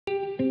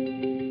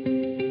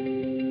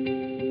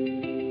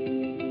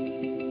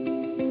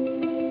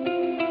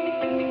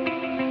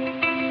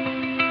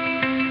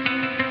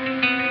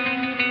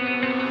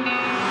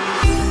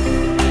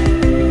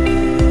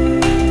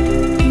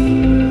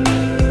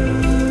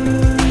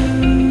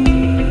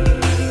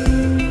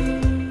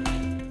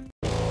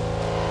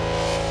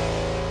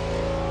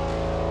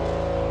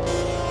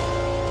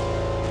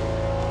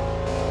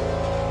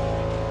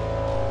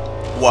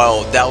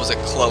That was a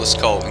close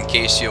call, in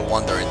case you're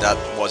wondering,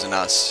 that wasn't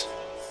us.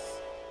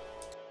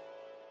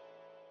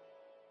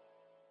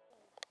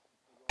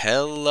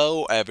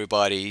 Hello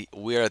everybody,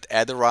 we're at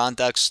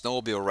Adirondack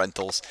Snowmobile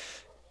Rentals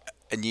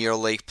near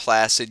Lake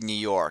Placid, New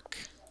York.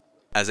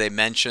 As I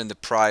mentioned in the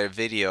prior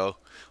video,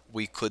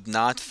 we could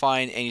not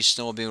find any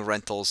snowmobile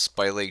rentals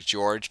by Lake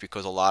George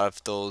because a lot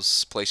of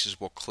those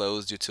places were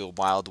closed due to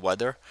mild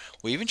weather.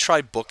 We even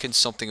tried booking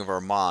something in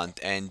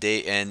Vermont, and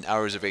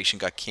our reservation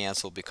got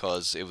canceled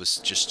because it was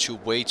just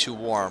way too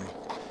warm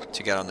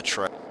to get on the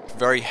trail.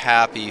 Very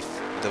happy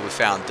that we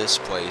found this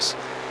place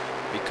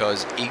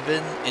because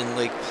even in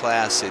Lake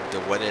Placid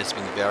the weather has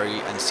been very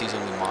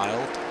unseasonably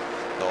mild.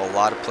 Though a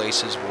lot of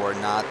places were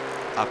not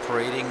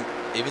operating.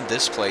 Even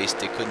this place,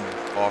 they couldn't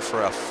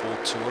offer a full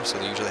tour, so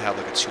they usually have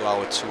like a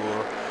 2-hour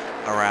tour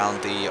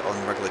around the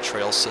regular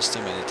trail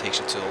system, and it takes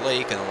you to the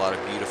lake and a lot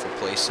of beautiful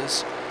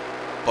places.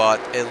 But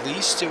at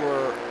least they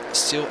were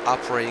still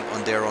operating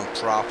on their own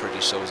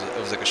property, so it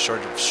was like a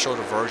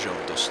shorter version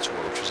of this tour,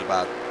 which was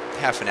about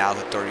half an hour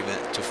to 30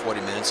 minutes to 40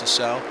 minutes or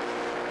so.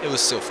 It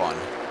was still fun.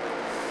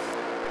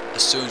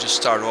 As soon as you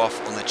start off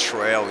on the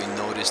trail, you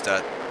notice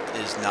that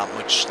there's not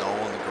much snow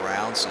on the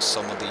ground, so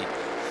some of the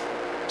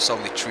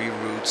tree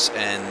roots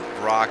and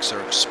rocks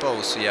are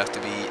exposed, so you have to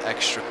be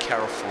extra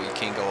careful. You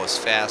can't go as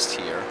fast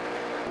here,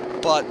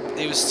 but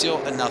it was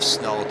still enough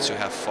snow to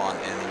have fun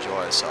and enjoy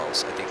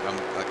ourselves. I think,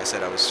 like I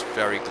said, I was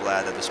very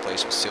glad that this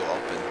place was still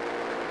open.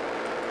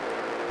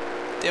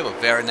 They have a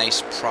very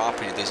nice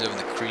property. There's even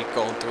the creek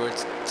going through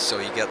it, so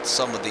you get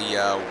some of the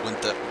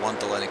winter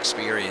wonderland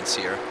experience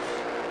here.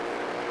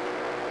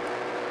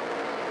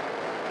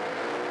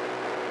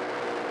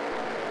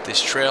 This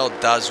trail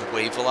does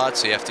wave a lot,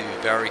 so you have to be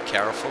very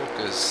careful,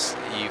 because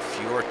if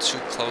you're too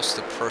close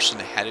to the person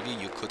ahead of you,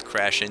 you could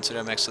crash into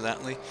them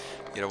accidentally.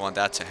 You don't want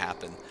that to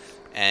happen.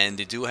 And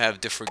they do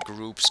have different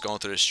groups going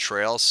through this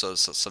trail, so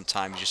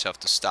sometimes you just have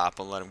to stop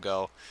and let them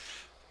go.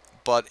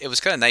 But it was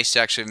kind of nice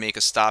to actually make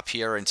a stop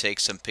here and take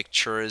some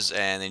pictures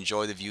and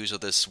enjoy the views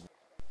of this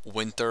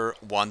winter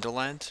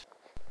wonderland.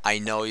 I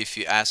know if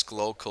you ask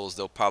locals,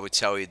 they'll probably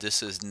tell you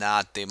this is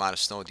not the amount of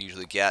snow they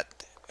usually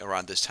get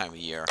around this time of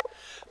year.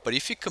 But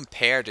if you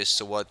compare this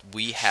to what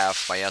we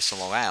have by us on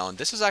Long Island,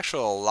 this is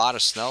actually a lot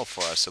of snow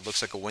for us. It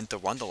looks like a winter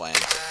wonderland.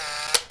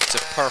 It's a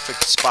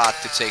perfect spot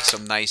to take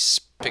some nice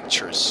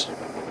pictures.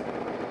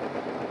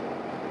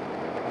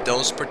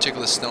 Those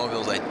particular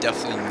snowmobiles are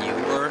definitely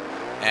newer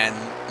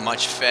and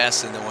much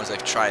faster than the ones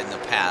I've tried in the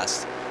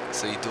past.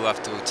 So you do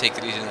have to take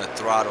it easy on the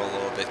throttle a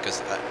little bit,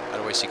 because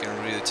otherwise you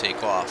can really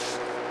take off.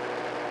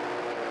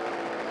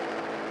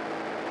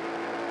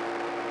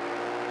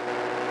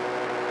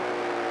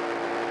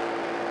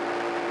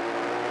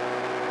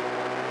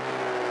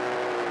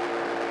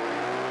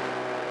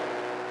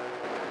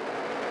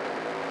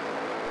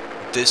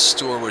 This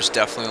tour was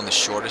definitely on the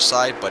shorter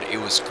side, but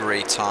it was a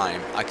great time.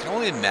 I can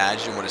only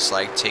imagine what it's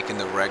like taking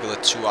the regular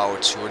 2-hour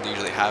tour they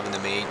usually have in the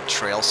main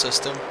trail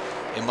system.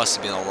 It must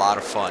have been a lot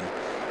of fun.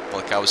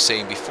 But like I was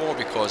saying before,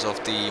 because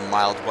of the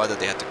mild weather,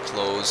 they had to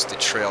close the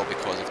trail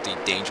because of the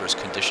dangerous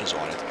conditions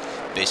on it.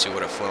 Basically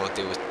what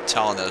they were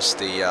telling us,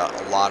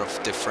 a lot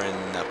of different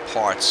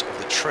parts of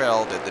the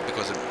trail, that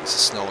because the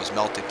snow was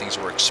melting, things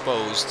were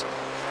exposed.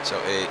 So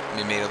it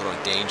made it a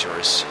little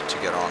dangerous to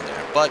get on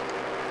there. But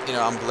you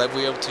know, I'm glad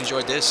we were able to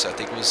enjoy this. I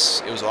think it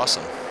was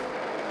awesome.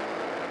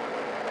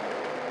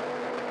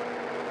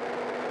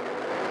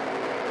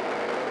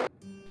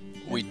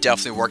 We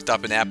definitely worked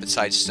up an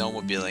appetite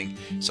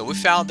snowmobiling. So we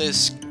found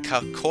this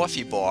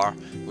coffee bar,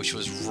 which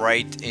was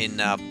right in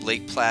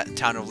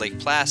town of Lake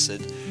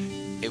Placid.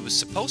 It was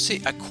supposed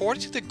to,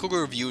 according to the Google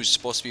reviews,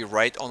 supposed to be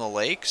right on the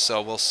lake.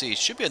 So we'll see. It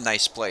should be a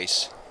nice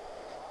place.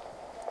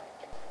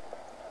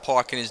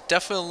 Parking is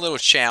definitely a little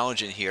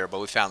challenging here, but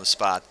we found the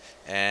spot,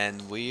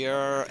 and we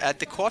are at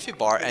the coffee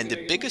bar. And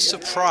the biggest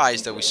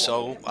surprise that we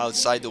saw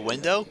outside the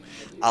window,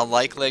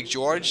 unlike Lake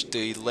George,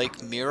 the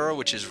lake mirror,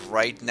 which is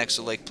right next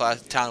to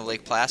town of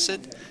Lake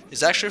Placid,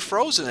 is actually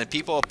frozen, and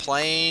people are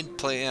playing.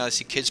 I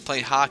see kids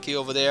playing hockey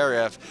over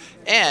there.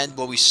 And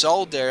what we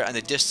saw there in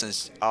the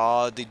distance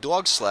are the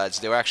dog sleds.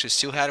 They actually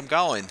still had them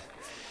going,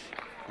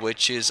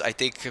 which is, I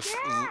think,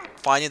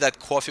 finding that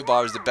coffee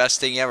bar is the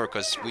best thing ever,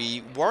 because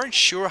we weren't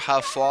sure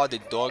how far the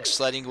dog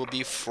sledding will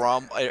be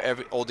from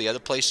all the other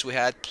places we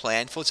had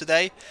planned for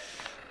today.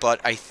 But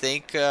I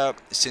think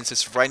since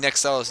it's right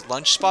next to our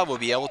lunch spot, we'll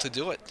be able to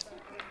do it.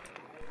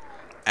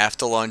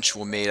 After lunch,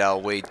 we made our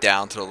way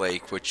down to the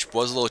lake, which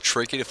was a little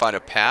tricky to find a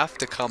path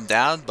to come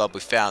down, but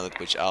we found it,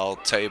 which I'll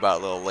tell you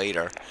about a little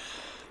later.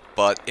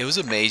 But it was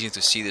amazing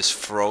to see this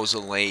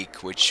frozen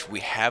lake, which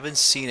we haven't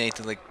seen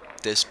anything like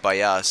this by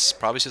us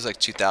probably since like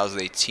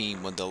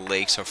 2018, when the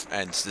lakes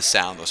and the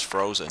sound was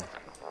frozen.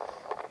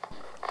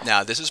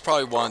 Now this is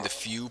probably one of the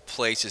few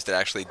places that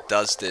actually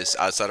does this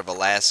outside of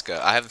Alaska.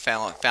 I haven't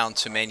found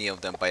too many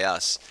of them by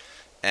us,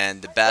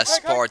 and the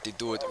best part, they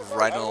do it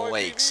right on the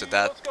lake, so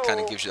that kind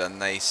of gives you a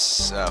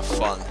nice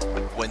fun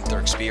winter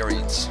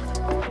experience.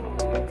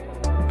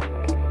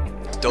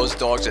 those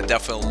dogs are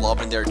definitely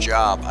loving their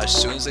job. As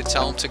soon as they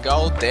tell them to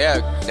go,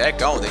 they're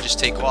going. They just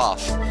take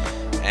off,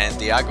 and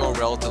they are going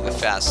relatively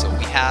fast. So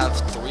we have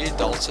 3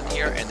 adults in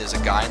here, and there's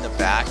a guy in the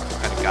back who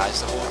kind of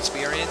guides the whole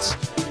experience.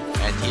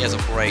 And he has a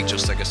brake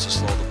just, I guess, to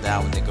slow them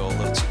down when they go a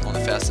little too on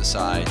the faster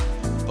side.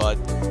 But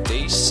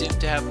they seem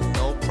to have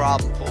no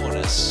problem pulling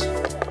us.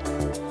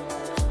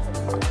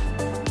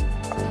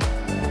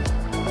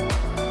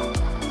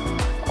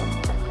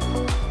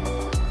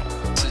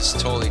 This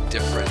is totally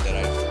different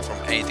from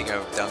anything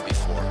I've done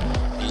before.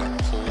 Being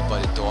pulled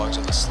by the dogs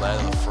on the sled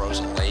on the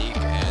frozen lake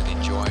and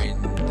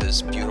enjoying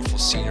this beautiful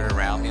scenery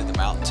around me on the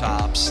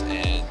mountaintops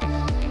and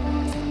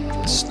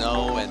the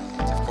snow,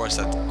 and of course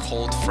that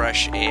cold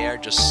fresh air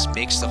just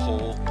makes the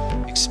whole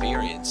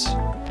experience.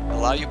 A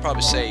lot of you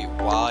probably say,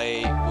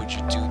 why would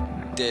you do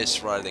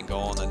this rather than go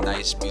on a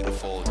nice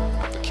beautiful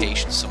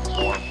vacation, some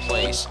warm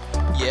place?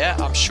 Yeah,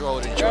 I'm sure I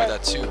would enjoy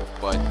that too,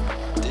 but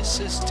this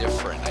is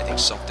different. I think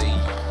something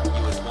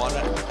you would want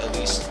to at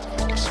least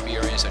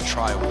experience and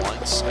try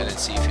once and then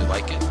see if you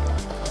like it.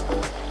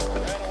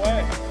 Ran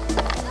away.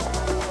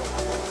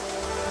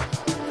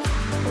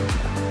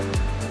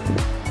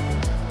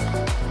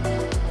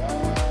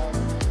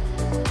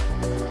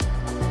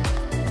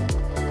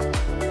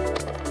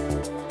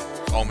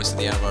 Almost at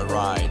the end of our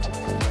ride.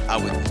 I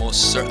would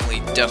most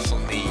certainly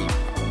definitely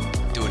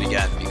do it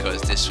again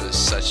because this was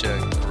such a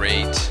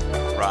great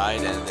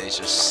ride, and it's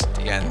just,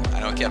 again, I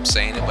know I kept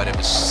saying it, but it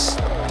was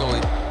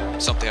totally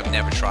something I've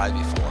never tried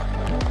before.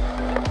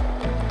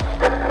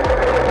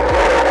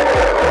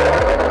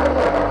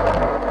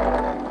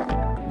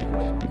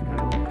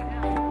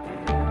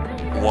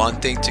 One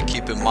thing to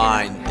keep in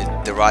mind,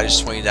 the ride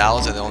is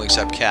 $20 and they only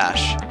accept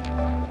cash.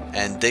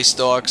 And this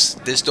dog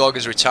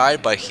is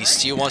retired, but he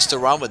still wants to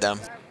run with them.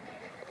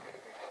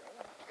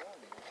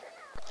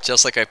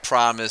 Just like I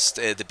promised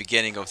at the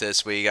beginning of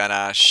this, we're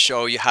gonna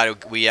show you how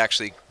we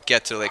actually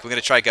get to the lake. We're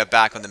gonna try to get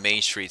back on the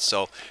main street.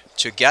 So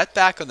to get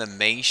back on the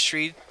main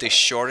street, the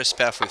shortest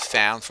path we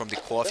found from the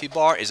coffee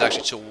bar is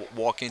actually to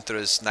walk into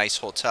this nice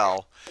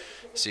hotel.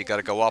 So you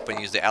gotta go up and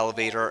use the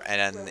elevator,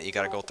 and then you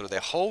gotta go through the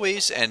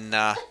hallways, and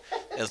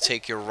it'll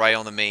take you right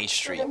on the main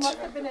street.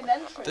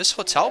 This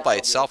hotel by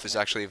itself is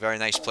actually a very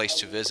nice place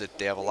to visit.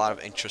 They have a lot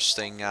of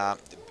interesting,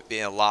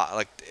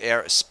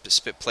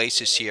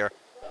 places here.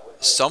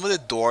 Some of the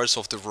doors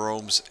of the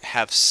rooms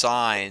have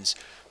signs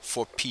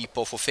for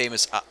people, for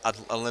famous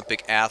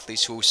Olympic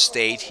athletes who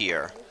stayed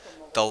here.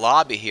 The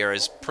lobby here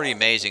is pretty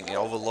amazing. It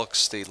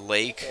overlooks the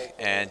lake,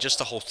 and just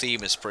the whole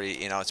theme is pretty,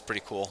 it's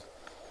pretty cool.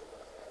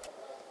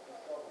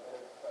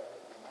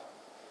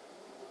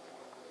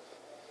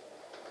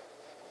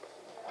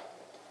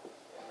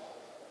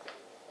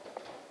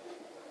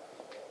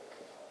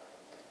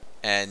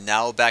 And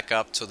now back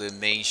up to the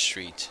main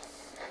street.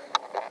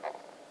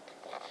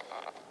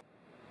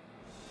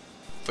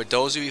 For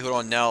those of you who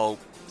don't know,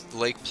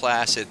 Lake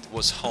Placid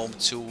was home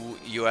to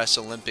U.S.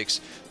 Olympics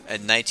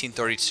in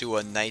 1932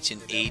 and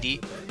 1980.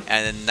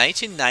 And in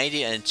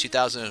 1990 and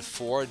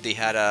 2004, they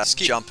had a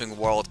ski jumping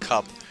World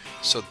Cup.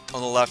 So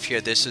on the left here,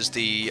 this is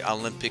the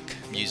Olympic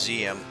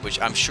Museum, which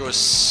I'm sure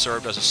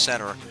served as a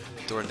center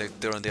during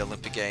the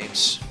Olympic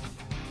Games.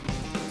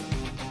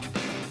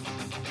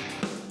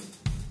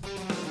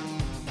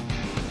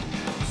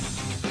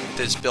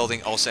 This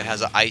building also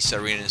has an ice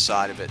arena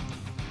inside of it.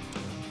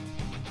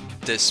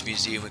 This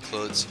museum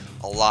includes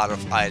a lot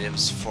of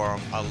items from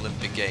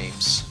Olympic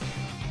Games.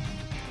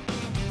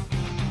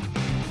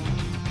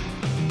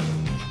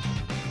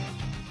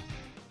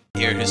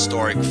 Here,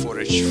 historic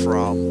footage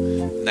from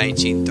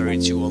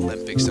 1932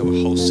 Olympics that were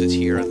hosted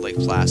here at Lake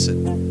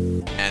Placid.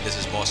 And this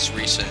is most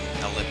recent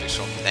Olympics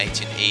from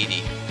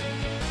 1980.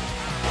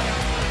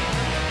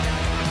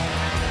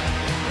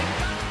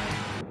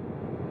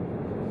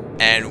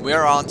 And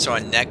we're on to our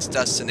next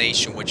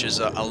destination, which is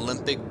an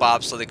Olympic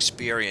bobsled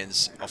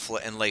experience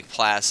in Lake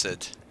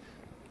Placid.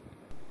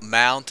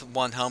 Mount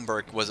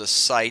Hamburg was a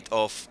site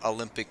of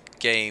Olympic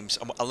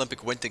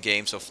Winter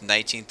Games of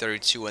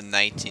 1932 and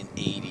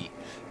 1980.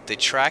 The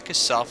track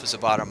itself is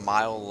about a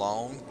mile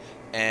long,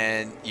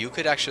 and you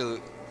could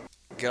actually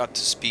get up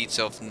to speeds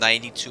of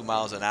 92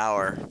 miles an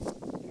hour.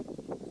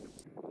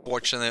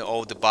 Fortunately,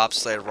 all the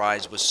bobsled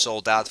rides was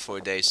sold out for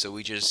a day, so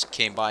we just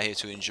came by here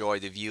to enjoy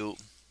the view.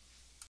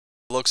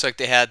 Looks like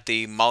they had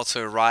the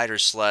multi-rider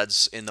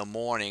sleds in the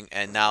morning,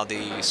 and now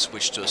they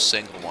switched to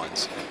single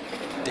ones.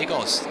 They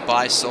go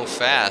by so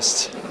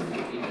fast.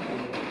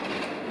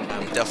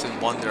 I'm definitely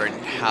wondering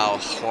how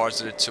hard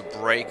is it to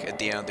brake at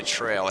the end of the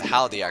trail,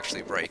 how they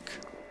actually brake.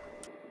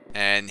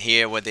 And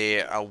here where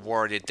they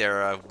awarded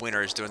their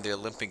winners during the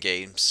Olympic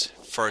Games,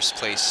 first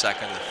place,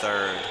 second, and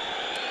third.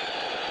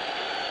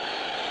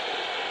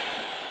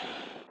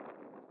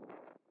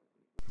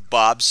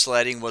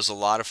 Bobsledding was a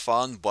lot of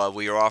fun, but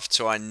we are off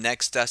to our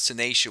next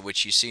destination,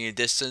 which you see in the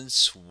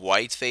distance,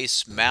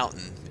 Whiteface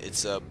Mountain.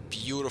 It's a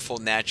beautiful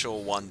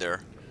natural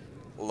wonder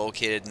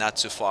located not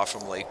too far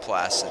from Lake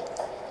Placid.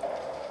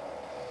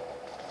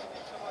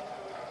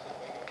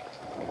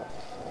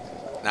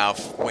 Now,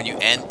 when you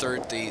enter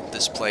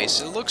this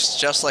place, it looks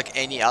just like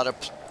any other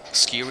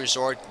ski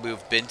resort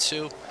we've been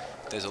to.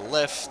 There's a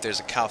lift, there's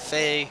a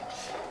cafe,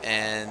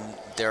 and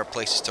there are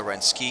places to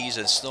rent skis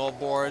and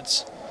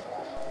snowboards.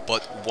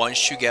 But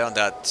once you get on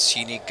that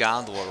scenic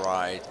gondola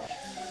ride,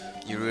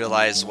 you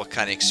realize what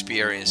kind of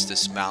experience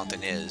this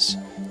mountain is.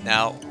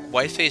 Now,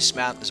 Whiteface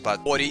Mountain is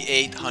about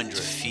 4,800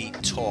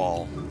 feet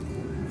tall.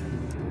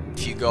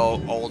 If you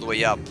go all the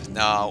way up,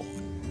 now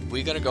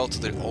we're gonna go to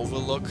the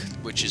overlook,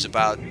 which is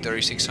about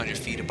 3,600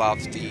 feet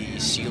above the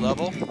sea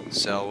level,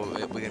 so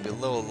we're gonna be a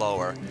little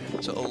lower.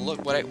 So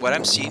look, what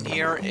I'm seeing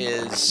here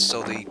is,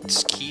 so the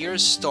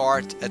skiers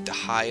start at the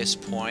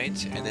highest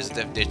point, and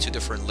there are two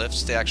different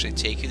lifts that actually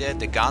take you there.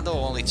 The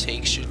gondola only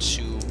takes you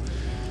to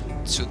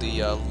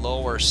the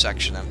lower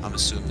section, I'm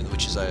assuming,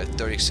 which is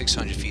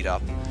 3,600 feet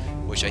up,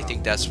 which I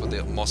think that's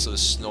where most of the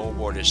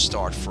snowboarders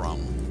start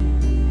from.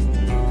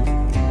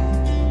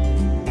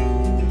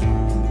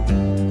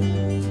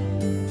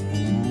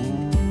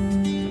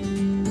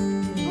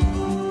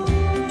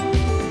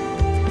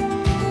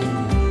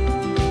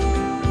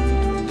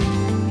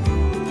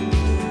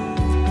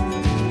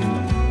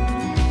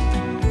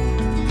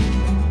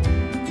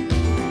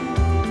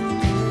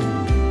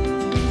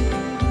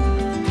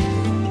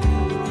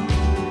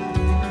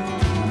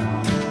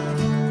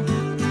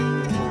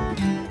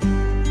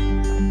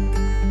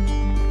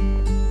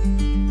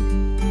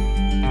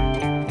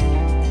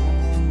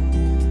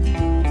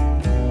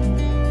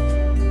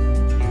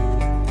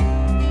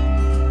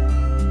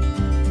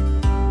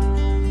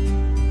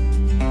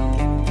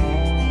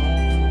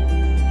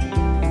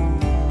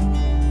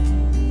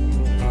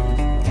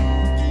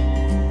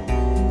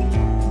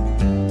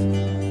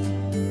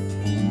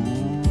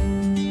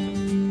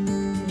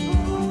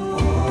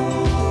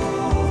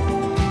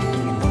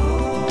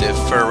 The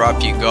further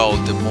up you go,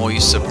 the more you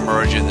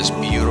submerge in this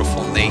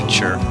beautiful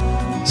nature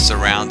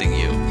surrounding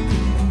you.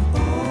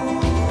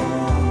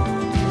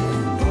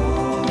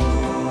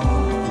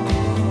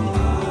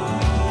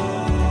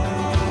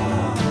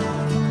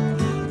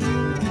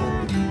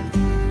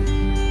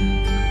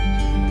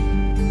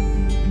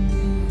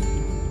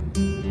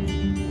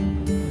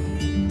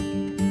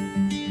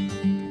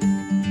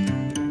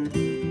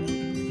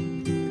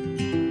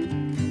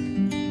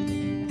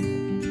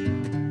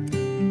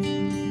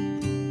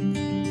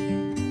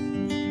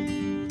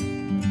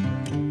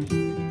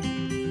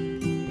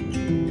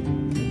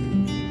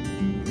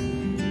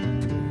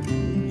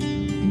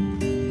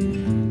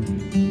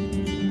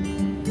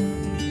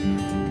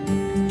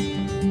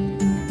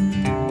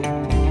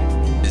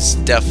 It's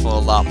definitely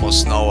a lot more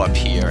snow up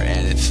here,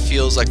 and it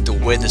feels like the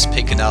wind is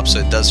picking up, so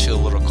it does feel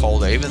a little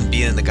colder. Even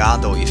being in the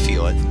gondola, you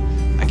feel it.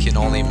 I can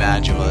only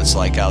imagine what it's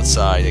like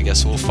outside. I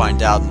guess we'll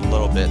find out in a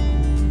little bit.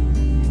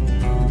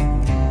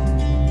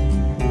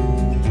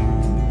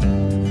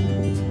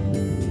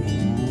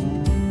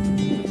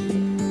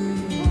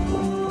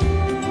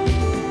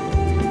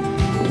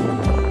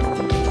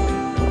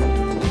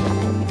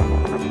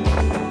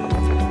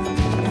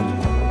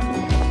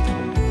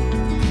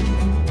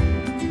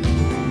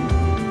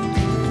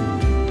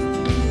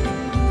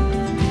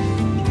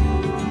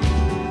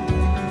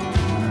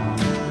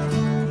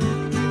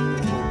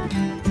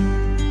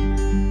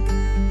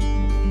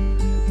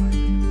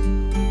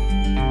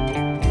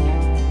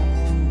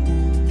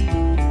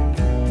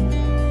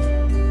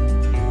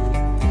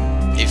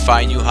 If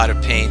I knew how to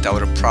paint, I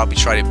would have probably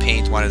tried to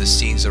paint one of the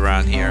scenes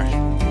around here.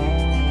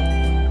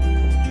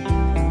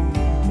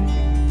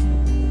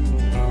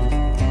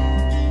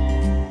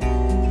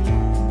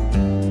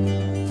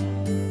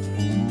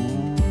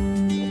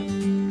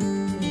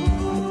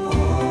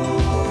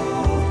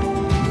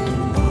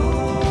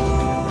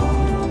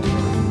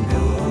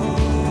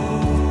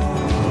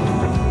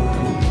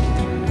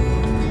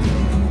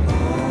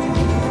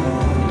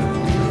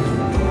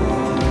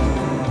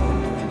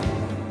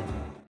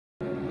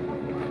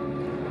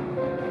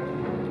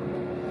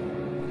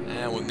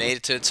 And we made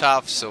it to the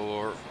top,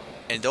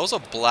 and those are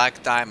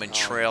black diamond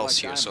trails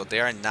here, so they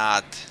are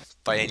not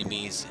by any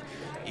means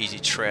easy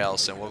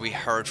trails. And what we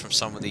heard from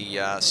some of the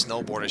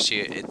snowboarders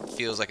here, it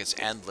feels like it's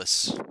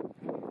endless.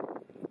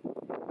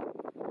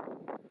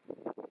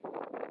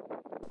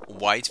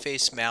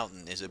 Whiteface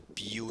Mountain is a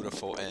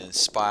beautiful and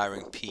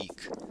inspiring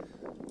peak.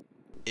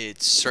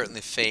 It's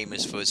certainly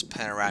famous for its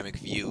panoramic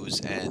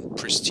views and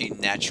pristine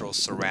natural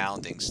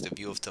surroundings. The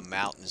view of the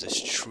mountains is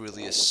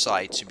truly a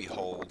sight to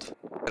behold.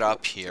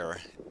 Up here,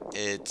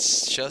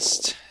 it's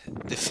just,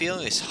 the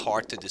feeling is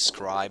hard to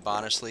describe,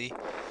 honestly.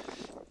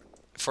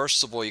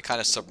 First of all, you kind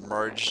of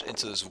submerged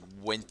into this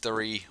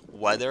wintry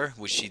weather,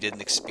 which you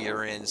didn't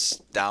experience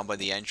down by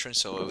the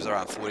entrance, so it was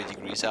around 40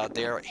 degrees out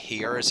there.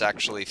 Here it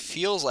actually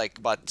feels like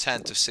about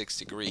 10 to 6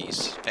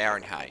 degrees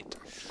Fahrenheit.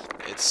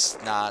 It's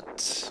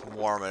not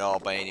warm at all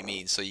by any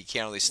means, so you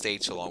can't really stay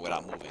too long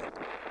without moving.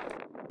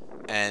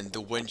 And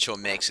the wind chill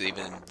makes it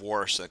even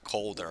worse and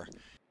colder.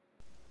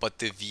 But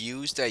the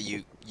views that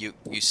you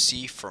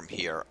see from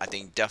here, I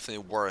think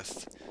definitely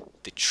worth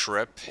the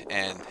trip,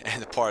 and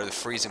the part of the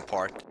freezing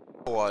part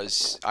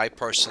was, I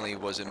personally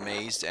was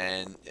amazed,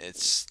 and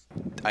it's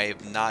I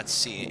have not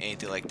seen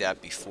anything like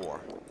that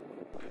before.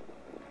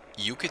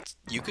 You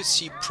could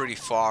see pretty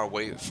far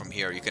away from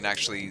here. You can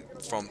actually,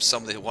 from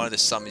one of the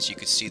summits, you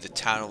could see the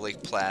town of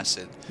Lake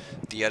Placid.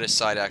 The other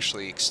side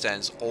actually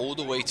extends all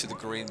the way to the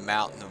Green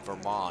Mountain of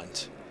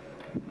Vermont.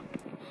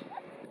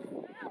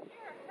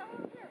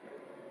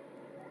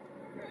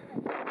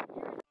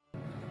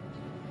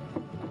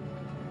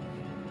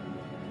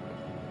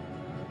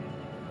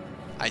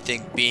 I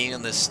think being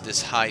on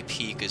this high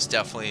peak is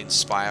definitely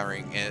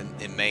inspiring and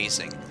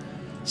amazing.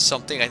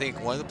 Something I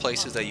think one of the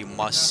places that you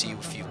must see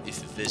if you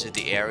visit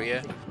the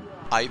area.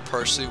 I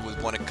personally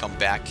would want to come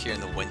back here in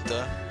the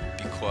winter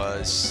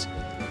because,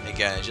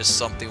 again, it's just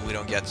something we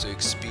don't get to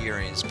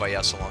experience by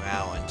us on Long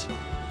Island.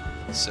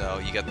 So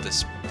you get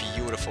this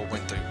beautiful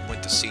winter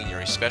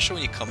scenery, especially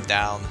when you come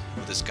down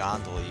with this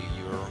gondola.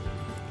 You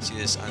see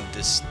this on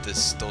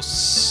those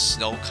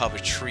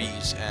snow-covered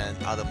trees and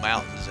other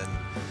mountains and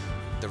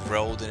the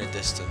road in the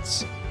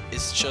distance.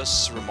 It's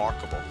just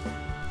remarkable.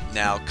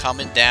 Now,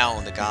 coming down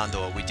on the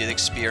gondola, we did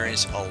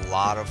experience a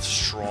lot of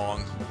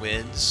strong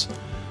winds,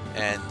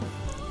 and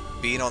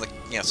being on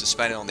the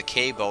suspended on the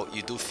cable,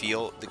 you do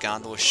feel the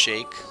gondola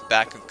shake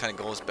back and kind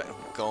of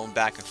going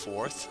back and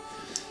forth.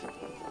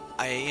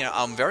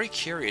 I'm very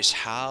curious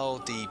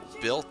how they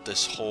built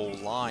this whole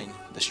line,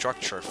 the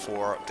structure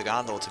for the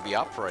gondola to be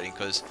operating,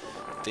 because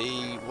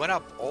they went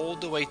up all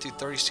the way to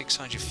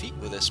 3,600 feet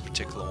with this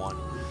particular one,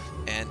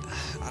 and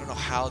I don't know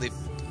how they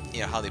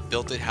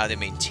built it, how they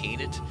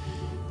maintain it,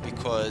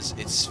 because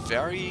it's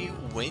very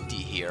windy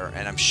here,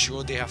 and I'm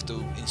sure they have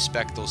to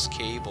inspect those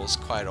cables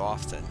quite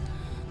often.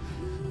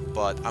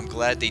 But I'm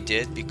glad they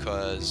did,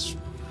 because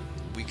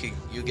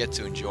you get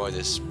to enjoy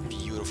this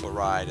beautiful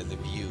ride and the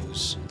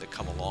views that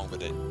come along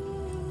with it.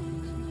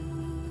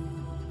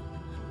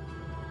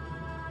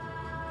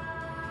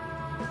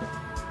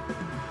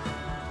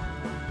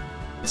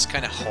 It's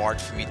kind of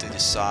hard for me to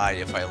decide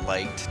if I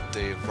liked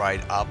the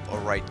ride up or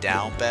ride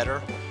down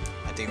better.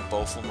 I think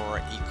both of them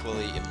are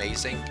equally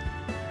amazing.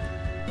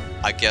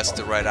 I guess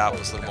the ride up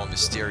was a little more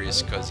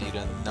mysterious because you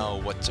didn't know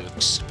what to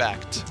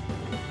expect.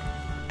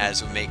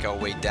 As we make our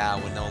way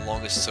down, we're no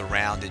longer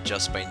surrounded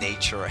just by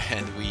nature,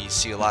 and we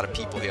see a lot of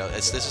people here.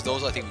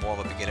 Those are, I think, more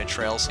of a beginner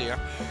trails here,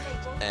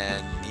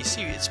 and you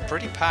see it's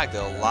pretty packed.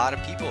 There are a lot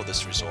of people at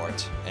this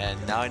resort, and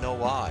now I know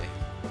why.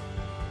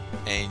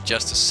 And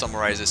just to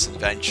summarize this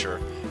adventure,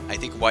 I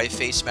think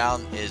Whiteface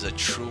Mountain is a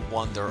true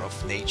wonder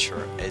of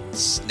nature.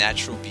 Its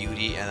natural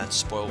beauty and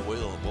unspoiled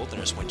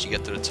wilderness, once you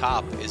get to the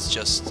top, is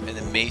just an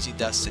amazing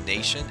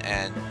destination,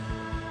 and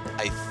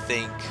I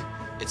think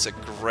it's a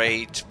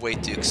great way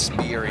to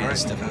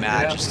experience the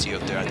majesty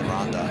of the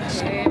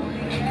Adirondacks.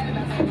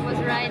 Was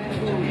right.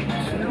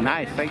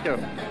 Nice, thank you.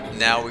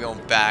 Now we're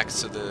going back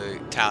to the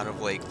town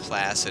of Lake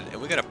Placid,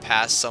 and we're going to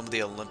pass some of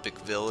the Olympic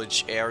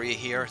Village area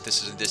here.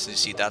 This is in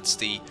distance. You see, that's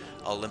the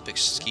Olympic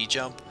ski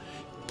jump.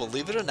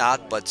 Believe it or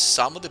not, but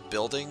some of the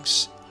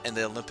buildings in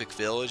the Olympic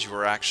Village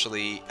are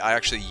actually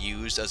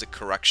used as a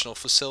correctional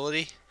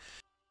facility.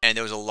 And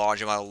there was a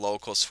large amount of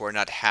locals who were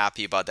not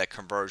happy about that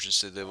conversion,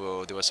 so there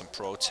were some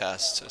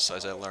protests,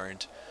 as I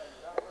learned.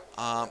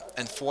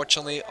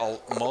 Unfortunately,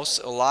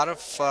 a lot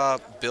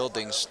of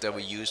buildings that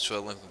were used for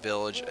Olympic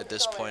Village at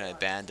this point are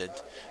abandoned.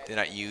 They're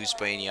not used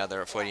by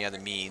for any other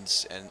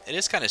means, and it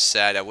is kind of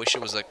sad. I wish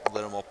it was like a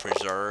little more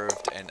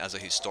preserved and as a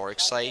historic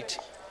site,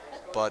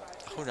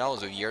 but who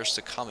knows? In years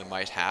to come, it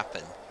might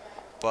happen.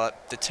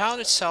 But the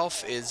town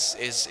itself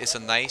is a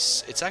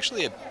nice. It's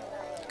actually a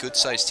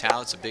good-sized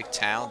town. It's a big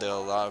town. There are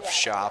a lot of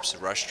shops,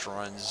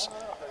 restaurants,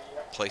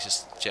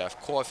 places to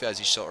have coffee, as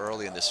you saw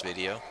earlier in this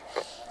video.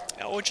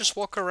 Or just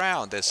walk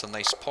around. There's some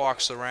nice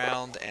parks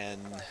around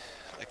and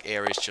like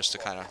areas just to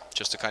kind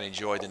of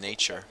enjoy the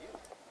nature.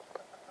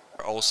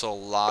 There are also a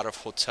lot of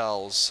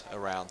hotels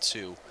around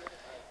too.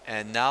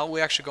 And now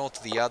we're actually going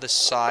to the other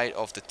side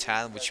of the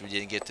town, which we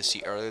didn't get to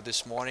see earlier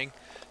this morning.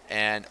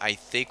 And I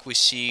think we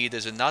see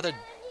there's another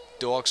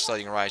dog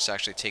sledding ride that's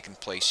actually taking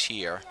place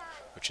here,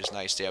 which is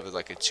nice. They have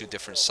like two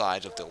different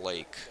sides of the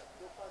lake.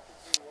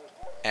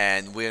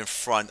 And we're in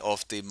front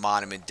of the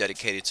monument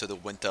dedicated to the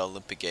Winter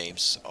Olympic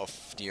Games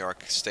of New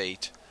York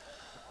State.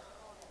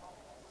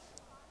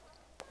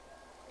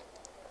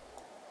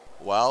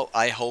 Well,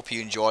 I hope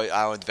you enjoyed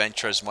our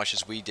adventure as much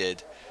as we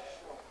did.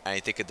 I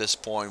think at this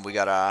point we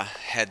gotta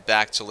head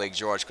back to Lake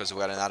George because we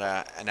got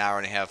an hour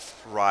and a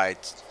half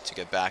ride to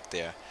get back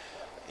there.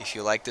 If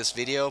you like this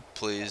video,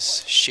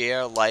 please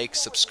share, like,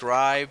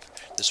 subscribe.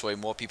 This way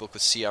more people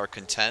could see our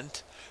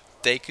content.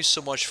 Thank you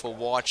so much for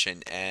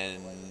watching,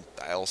 and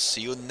I'll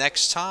see you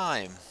next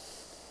time.